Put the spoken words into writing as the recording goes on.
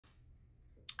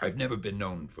I've never been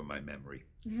known for my memory.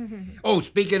 Oh,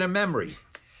 speaking of memory,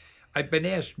 I've been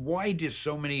asked, why do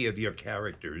so many of your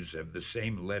characters have the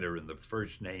same letter in the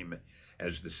first name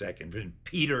as the second?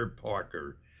 Peter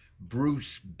Parker,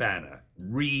 Bruce Banner,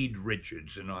 Reed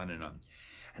Richards, and on and on.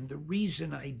 And the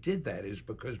reason I did that is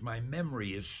because my memory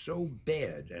is so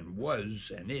bad, and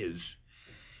was and is.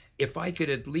 If I could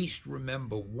at least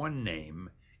remember one name,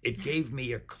 it gave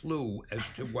me a clue as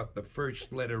to what the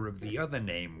first letter of the other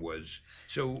name was,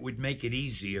 so it would make it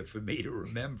easier for me to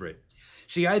remember it.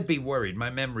 See, I'd be worried.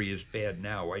 My memory is bad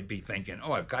now. I'd be thinking,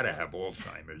 oh, I've got to have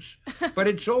Alzheimer's. But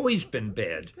it's always been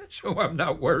bad, so I'm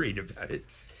not worried about it.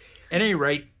 At any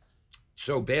rate,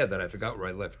 so bad that I forgot where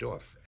I left off.